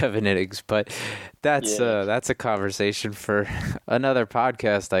goes 7 innings. But that's a conversation for another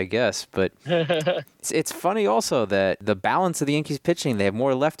podcast, I guess. But it's funny also that the balance of the Yankees pitching, they have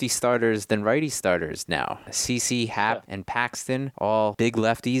more lefty starters than righty starters now. CC, Happ, and Paxton, all big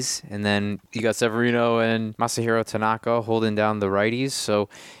lefties. And then you got Severino and Masahiro Tanaka holding down the righties. So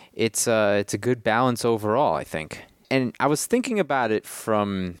it's a good balance overall, I think. And I was thinking about it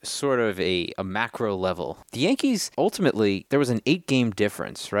from sort of a macro level. The Yankees, ultimately, there was an 8-game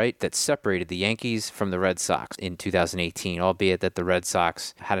difference, right, that separated the Yankees from the Red Sox in 2018, albeit that the Red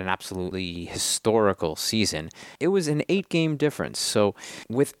Sox had an absolutely historical season. It was an 8-game difference. So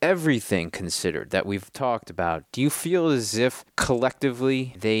with everything considered that we've talked about, do you feel as if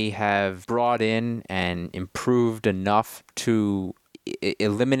collectively they have brought in and improved enough to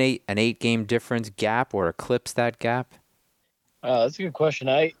eliminate an 8-game difference gap or eclipse that gap? That's a good question.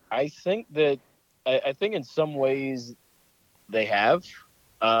 I think that I think in some ways they have.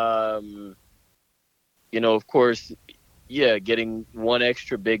 Of course, getting one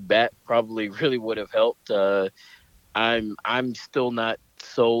extra big bat probably really would have helped. I'm still not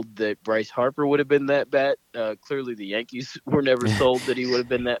sold that Bryce Harper would have been that bat. Clearly, the Yankees were never sold that he would have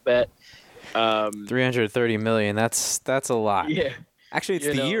been that bat. $330 million. That's a lot. Yeah. Actually, it's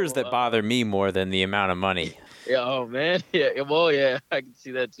the years that bother me more than the amount of money. Yeah. Oh man. Yeah. Well, yeah, I can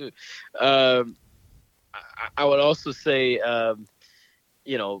see that too. I would also say,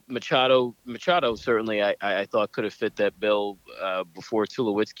 Machado certainly I thought could have fit that bill before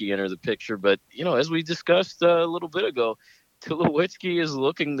Tulowitzki entered the picture. But, as we discussed a little bit ago, Tulowitzki is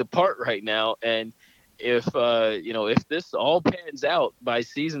looking the part right now. And if this all pans out by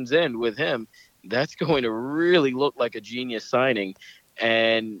season's end with him, that's going to really look like a genius signing.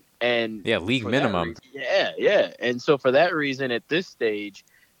 And league minimum. And so for that reason, at this stage,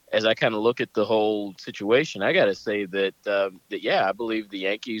 as I kind of look at the whole situation, I got to say that I believe the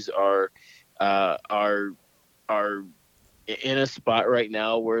Yankees are in a spot right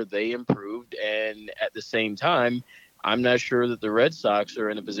now where they improved, and at the same time, I'm not sure that the Red Sox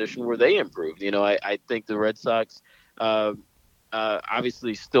are in a position where they improved. I think the Red Sox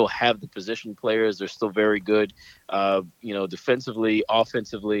obviously still have the position players. They're still very good, defensively,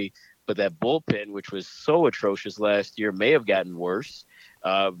 offensively. But that bullpen, which was so atrocious last year, may have gotten worse.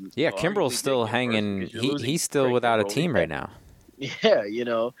 Kimbrel's still hanging. He's still without a team right now. Yeah,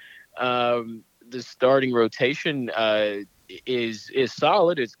 the starting rotation is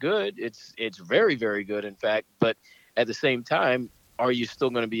solid. It's good. It's very, very good, in fact. But at the same time, are you still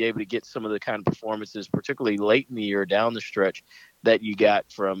going to be able to get some of the kind of performances, particularly late in the year down the stretch, that you got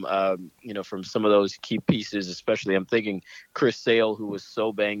from from some of those key pieces? Especially, I'm thinking Chris Sale, who was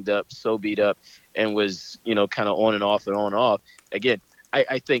so banged up, so beat up, and was kind of on and off and on and off. Again,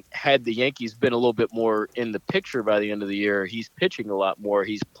 I think had the Yankees been a little bit more in the picture by the end of the year, he's pitching a lot more,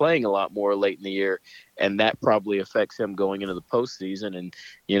 he's playing a lot more late in the year, and that probably affects him going into the postseason. And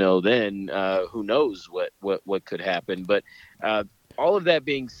then who knows what could happen. But all of that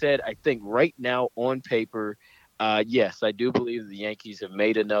being said, I think right now on paper, yes, I do believe the Yankees have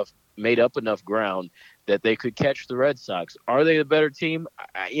made up enough ground that they could catch the Red Sox. Are they the better team?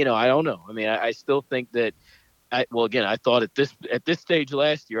 I don't know. I mean, I still think that. I thought at this stage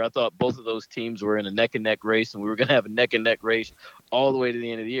last year, I thought both of those teams were in a neck and neck race, and we were going to have a neck and neck race all the way to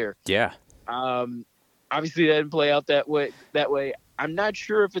the end of the year. Yeah. Obviously, that didn't play out that way. I'm not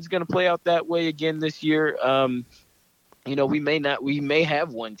sure if it's going to play out that way again this year. We may not. We may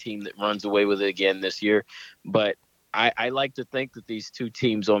have one team that runs away with it again this year, but I like to think that these two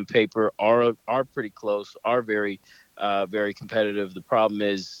teams on paper are pretty close, are very competitive. The problem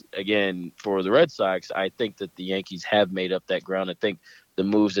is, again, for the Red Sox, I think that the Yankees have made up that ground. I think the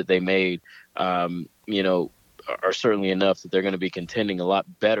moves that they made, are certainly enough that they're going to be contending a lot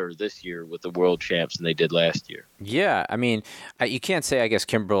better this year with the world champs than they did last year. Yeah, I mean, you can't say, I guess,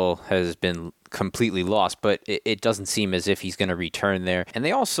 Kimbrel has been completely lost, but it doesn't seem as if he's going to return there. And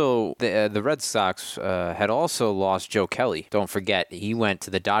they also, the Red Sox had also lost Joe Kelly. Don't forget, he went to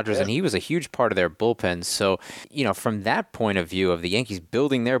the Dodgers, and he was a huge part of their bullpen. So, from that point of view of the Yankees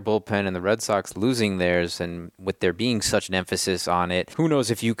building their bullpen and the Red Sox losing theirs, and with there being such an emphasis on it, who knows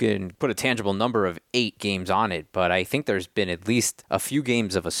if you can put a tangible number of 8 games on it, but I think there's been at least a few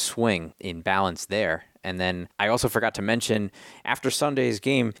games of a swing in balance there. And then I also forgot to mention, after Sunday's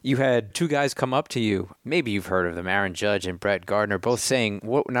game, you had 2 guys come up to you. Maybe you've heard of them, Aaron Judge and Brett Gardner, both saying,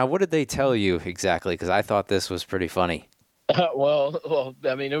 what did they tell you exactly? Because I thought this was pretty funny. Well,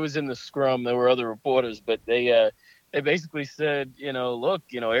 I mean, it was in the scrum. There were other reporters, but they basically said, look,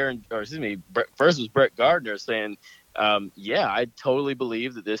 first was Brett Gardner saying, I totally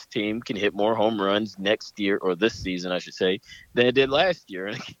believe that this team can hit more home runs next year, or this season, I should say, than it did last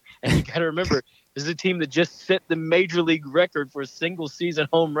year. And you got to remember, this is a team that just set the major league record for single season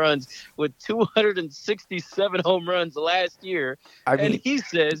home runs with 267 home runs last year. And he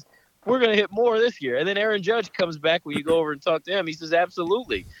says, we're going to hit more this year. And then Aaron Judge comes back when you go over and talk to him. He says,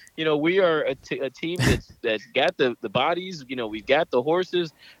 absolutely. We are a team that's got the bodies. We've got the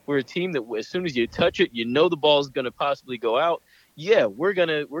horses. We're a team that as soon as you touch it, the ball's going to possibly go out. Yeah, we're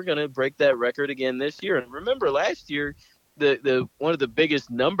gonna break that record again this year. And remember, last year, the one of the biggest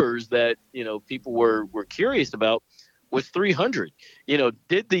numbers that people were curious about was 300.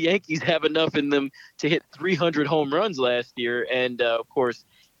 Did the Yankees have enough in them to hit 300 home runs last year? And of course,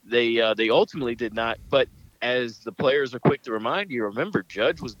 they ultimately did not. But as the players are quick to remind you, remember,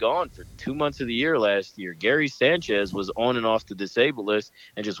 Judge was gone for 2 months of the year last year. Gary Sanchez was on and off the disabled list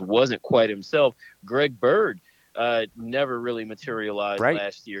and just wasn't quite himself. Greg Bird never really materialized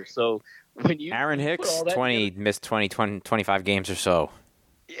last year. So when you Aaron Hicks missed 25 games or so.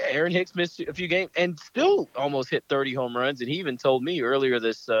 Yeah, Aaron Hicks missed a few games and still almost hit 30 home runs. And he even told me earlier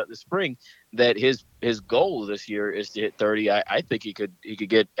this spring that his goal this year is to hit 30. I think he could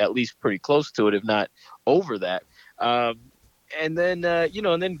get at least pretty close to it, if not over that. And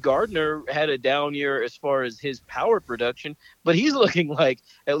then Gardner had a down year as far as his power production, but he's looking like,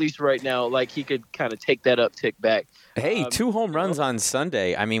 at least right now, like he could kind of take that uptick back. Hey, 2 home runs on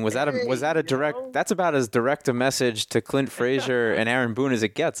Sunday. I mean, was that a direct? That's about as direct a message to Clint Frazier and Aaron Boone as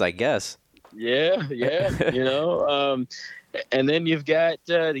it gets, I guess. Yeah. And then you've got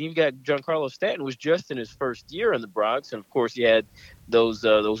Giancarlo Stanton, was just in his first year in the Bronx, and of course he had those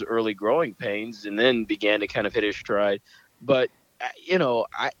early growing pains, and then began to kind of hit his stride. But,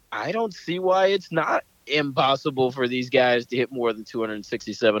 I don't see why it's not impossible for these guys to hit more than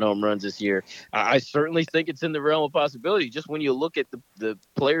 267 home runs this year. I certainly think it's in the realm of possibility, just when you look at the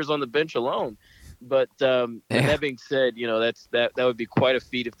players on the bench alone. But that being said, that would be quite a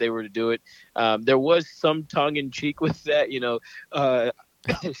feat if they were to do it. There was some tongue in cheek with that.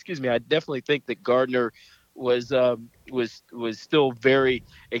 Excuse me. I definitely think that Gardner was still very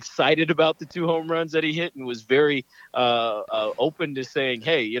excited about the 2 home runs that he hit, and was very open to saying,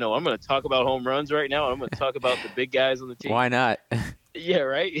 hey, I'm going to talk about home runs right now. I'm going to talk about the big guys on the team. Why not? Yeah,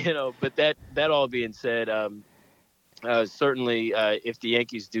 right. But that all being said, certainly if the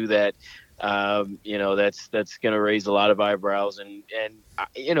Yankees do that, that's going to raise a lot of eyebrows, and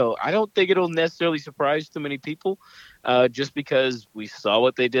I don't think it'll necessarily surprise too many people, just because we saw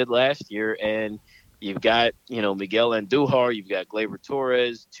what they did last year. And you've got, Miguel Andujar, you've got Gleyber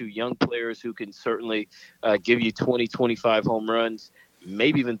Torres, 2 young players who can certainly give you 20, 25 home runs,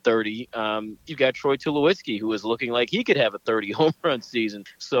 maybe even 30. You've got Troy Tulowitzki, who is looking like he could have a 30 home run season.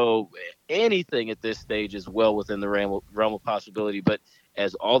 So anything at this stage is well within the realm of possibility. But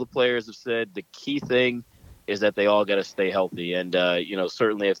as all the players have said, the key thing is that they all got to stay healthy. And,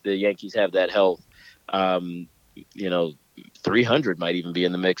 certainly if the Yankees have that health, 300 might even be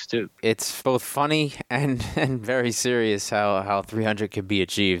in the mix too. It's both funny and very serious how 300 could be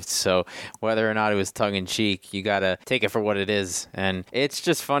achieved. So whether or not it was tongue in cheek, you gotta take it for what it is. And it's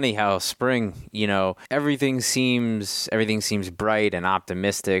just funny how spring, everything seems bright and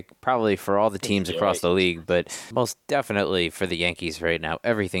optimistic, probably for all the teams across the league, but most definitely for the Yankees right now.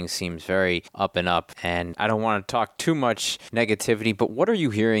 Everything seems very up and up. And I don't want to talk too much negativity, but what are you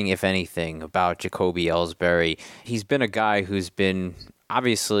hearing, if anything, about Jacoby Ellsbury? He's been a guy who's been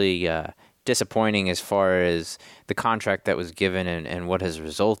obviously disappointing as far as the contract that was given and what has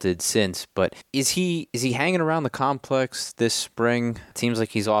resulted since. But is he hanging around the complex this spring? It seems like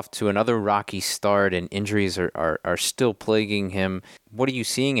he's off to another rocky start, and injuries are still plaguing him. What are you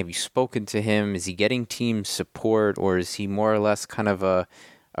seeing? Have you spoken to him? Is he getting team support, or is he more or less kind of a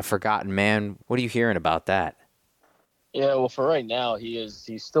forgotten man? What are you hearing about that? Yeah, well, for right now, he's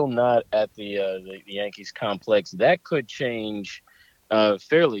still not at the Yankees complex. That could change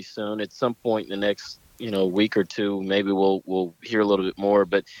fairly soon. At some point in the next week or two, maybe we'll hear a little bit more.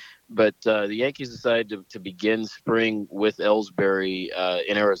 But the Yankees decided to begin spring with Ellsbury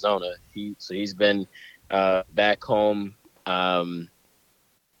in Arizona. He's been back home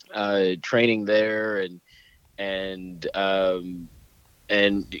training there and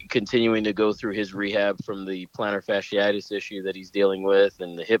continuing to go through his rehab from the plantar fasciitis issue that he's dealing with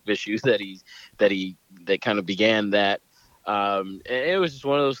and the hip issues that kind of began that. And it was just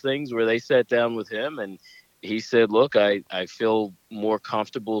one of those things where they sat down with him and he said, look, I feel more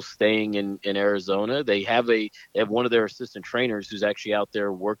comfortable staying in Arizona. They have one of their assistant trainers who's actually out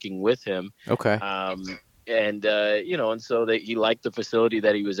there working with him. Okay. And so he liked the facility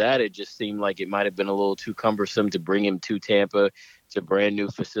that he was at. It just seemed like it might have been a little too cumbersome to bring him to Tampa. It's a brand new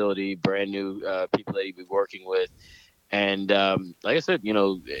facility, brand new people that he'd be working with. And like I said,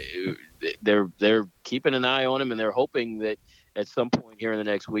 they're keeping an eye on him, and they're hoping that at some point here in the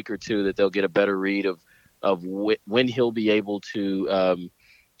next week or two that they'll get a better read of when he'll be able to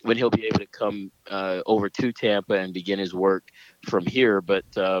come over to Tampa and begin his work from here. But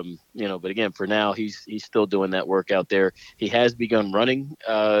again, for now, he's still doing that work out there. He has begun running,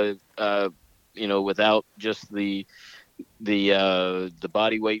 without just the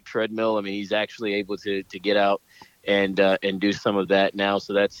body weight treadmill. I mean, he's actually able to get out and do some of that now.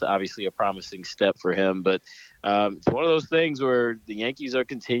 So that's obviously a promising step for him. But it's one of those things where the Yankees are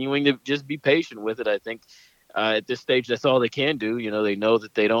continuing to just be patient with it. I think at this stage, that's all they can do. They know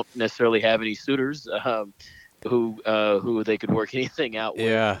that they don't necessarily have any suitors who they could work anything out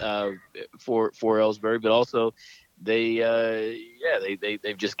with for Ellsbury, but also they've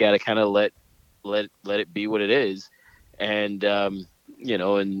just got to kind of let it be what it is. And and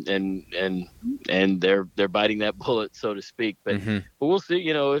they're biting that bullet, so to speak. But we'll see.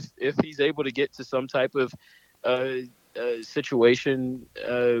 If he's able to get to some type of situation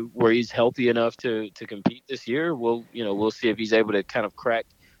where he's healthy enough to compete this year, we'll see if he's able to kind of crack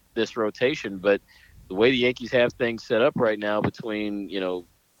this rotation. But the way the Yankees have things set up right now between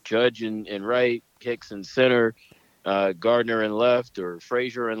Judge and right, Hicks in center, Gardner in left, or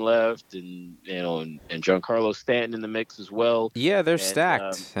Frazier in left, and Giancarlo Stanton in the mix as well. Yeah, they're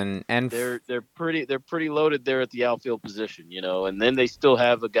stacked, and they're pretty loaded there at the outfield position, and then they still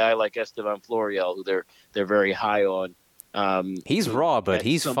have a guy like Esteban Florial who they're very high on. He's raw, but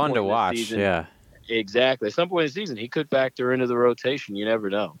he's fun to watch. Yeah, exactly. At some point in the season, he could factor into the rotation. You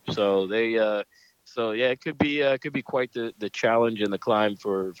never know. So it could be quite the challenge and the climb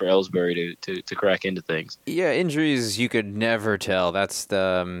for Ellsbury to crack into things. Yeah, injuries you could never tell. That's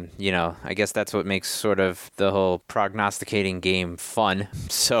the I guess that's what makes sort of the whole prognosticating game fun.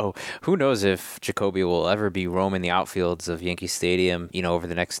 So who knows if Jacoby will ever be roaming the outfields of Yankee Stadium, over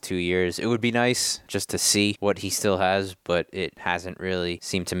the next 2 years. It would be nice just to see what he still has, but it hasn't really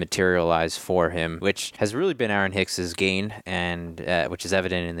seemed to materialize for him, which has really been Aaron Hicks's gain, and which is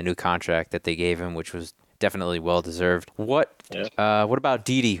evident in the new contract that they gave him, which was definitely well deserved. What about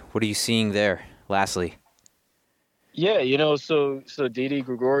Didi? What are you seeing there? Lastly, so Didi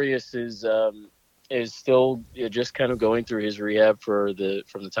Gregorius is still just kind of going through his rehab from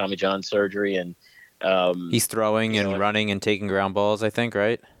the Tommy John surgery, and he's throwing and running and taking ground balls, I think,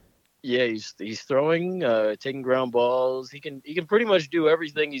 right? Yeah, he's throwing, taking ground balls. He can pretty much do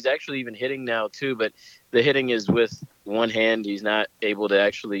everything. He's actually even hitting now too, but the hitting is with one hand. He's not able to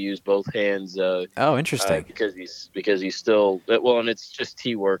actually use both hands. Interesting. Because he's still and it's just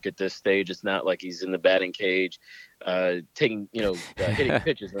tee work at this stage. It's not like he's in the batting cage, taking hitting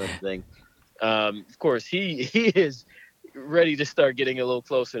pitches or anything. Of course, he is ready to start getting a little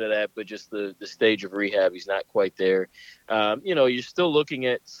closer to that, but just the stage of rehab, he's not quite there. You're still looking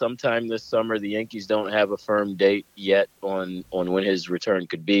at sometime this summer. The Yankees don't have a firm date yet on when his return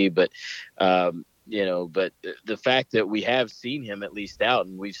could be, but the fact that we have seen him at least out,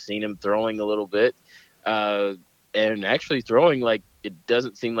 and we've seen him throwing a little bit, and actually throwing like it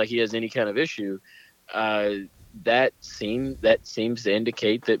doesn't seem like he has any kind of issue. That seems to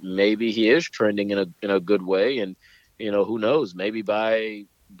indicate that maybe he is trending in a good way, and who knows? Maybe by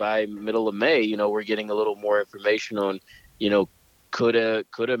middle of May, we're getting a little more information on, could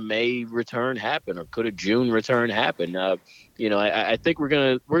a May return happen, or could a June return happen? I think we're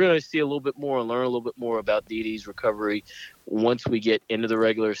gonna see a little bit more and learn a little bit more about Didi's recovery once we get into the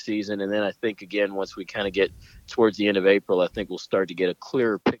regular season, and then I think again once we kind of get towards the end of April, I think we'll start to get a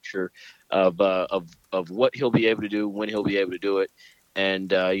clearer picture of what he'll be able to do, when he'll be able to do it,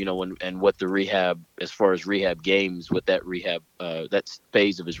 and what the rehab, as far as rehab games, what that rehab that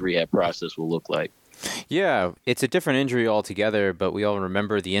phase of his rehab process will look like. Yeah, it's a different injury altogether, but we all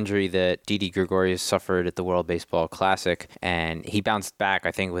remember the injury that Didi Gregorius suffered at the World Baseball Classic, and he bounced back,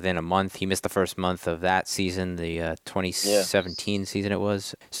 I think, within a month. He missed the first month of that season, the 2017 season it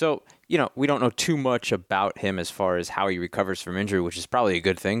was. So, we don't know too much about him as far as how he recovers from injury, which is probably a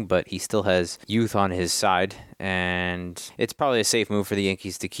good thing, but he still has youth on his side, and it's probably a safe move for the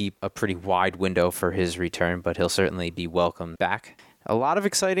Yankees to keep a pretty wide window for his return, but he'll certainly be welcome back. A lot of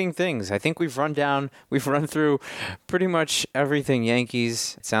exciting things. I think we've run through pretty much everything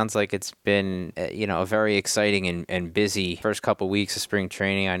Yankees. It sounds like it's been, a very exciting and busy first couple weeks of spring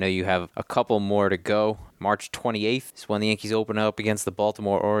training. I know you have a couple more to go. March 28th is when the Yankees open up against the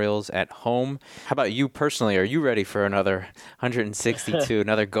Baltimore Orioles at home. How about you personally? Are you ready for another 162,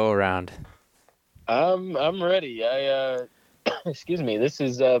 another go-around? I'm ready. Excuse me. This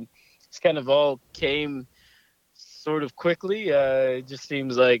kind of all came sort of quickly. It just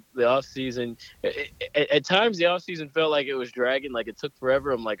seems like the off season, at times the off season felt like it was dragging, like it took forever.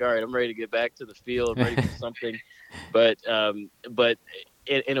 I'm like, all right, I'm ready to get back to the field, I'm ready for something. But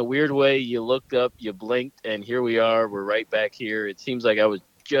in a weird way, you looked up, you blinked, and here we are. We're right back here. It seems like I was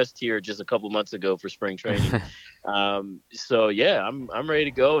just here just a couple months ago for spring training. So yeah, I'm ready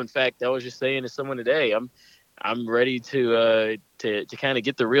to go. In fact, I was just saying to someone today, I'm ready to kind of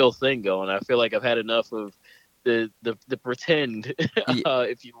get the real thing going. I feel like I've had enough of the pretend,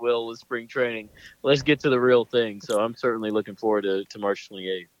 if you will, with spring training. Let's get to the real thing. So I'm certainly looking forward to March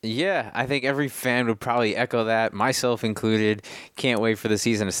 28th. Yeah, I think every fan would probably echo that, myself included. Can't wait for the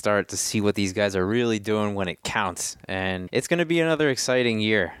season to start to see what these guys are really doing when it counts. And it's going to be another exciting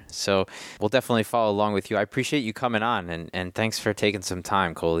year. So we'll definitely follow along with you. I appreciate you coming on, and thanks for taking some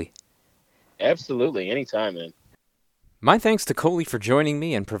time, Coley. Absolutely. Anytime, man. My thanks to Coley for joining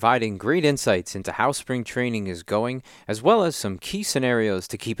me and providing great insights into how spring training is going, as well as some key scenarios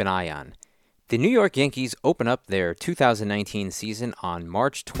to keep an eye on. The New York Yankees open up their 2019 season on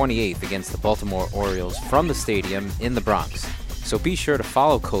March 28th against the Baltimore Orioles from the stadium in the Bronx. So be sure to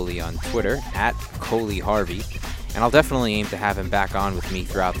follow Coley on Twitter @ColeyHarvey, and I'll definitely aim to have him back on with me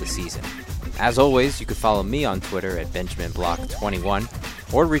throughout the season. As always, you can follow me on Twitter @BenjaminBlock21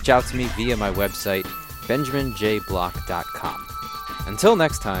 or reach out to me via my website, BenjaminJBlock.com. Until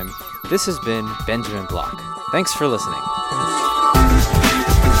next time, this has been Benjamin Block. Thanks for listening.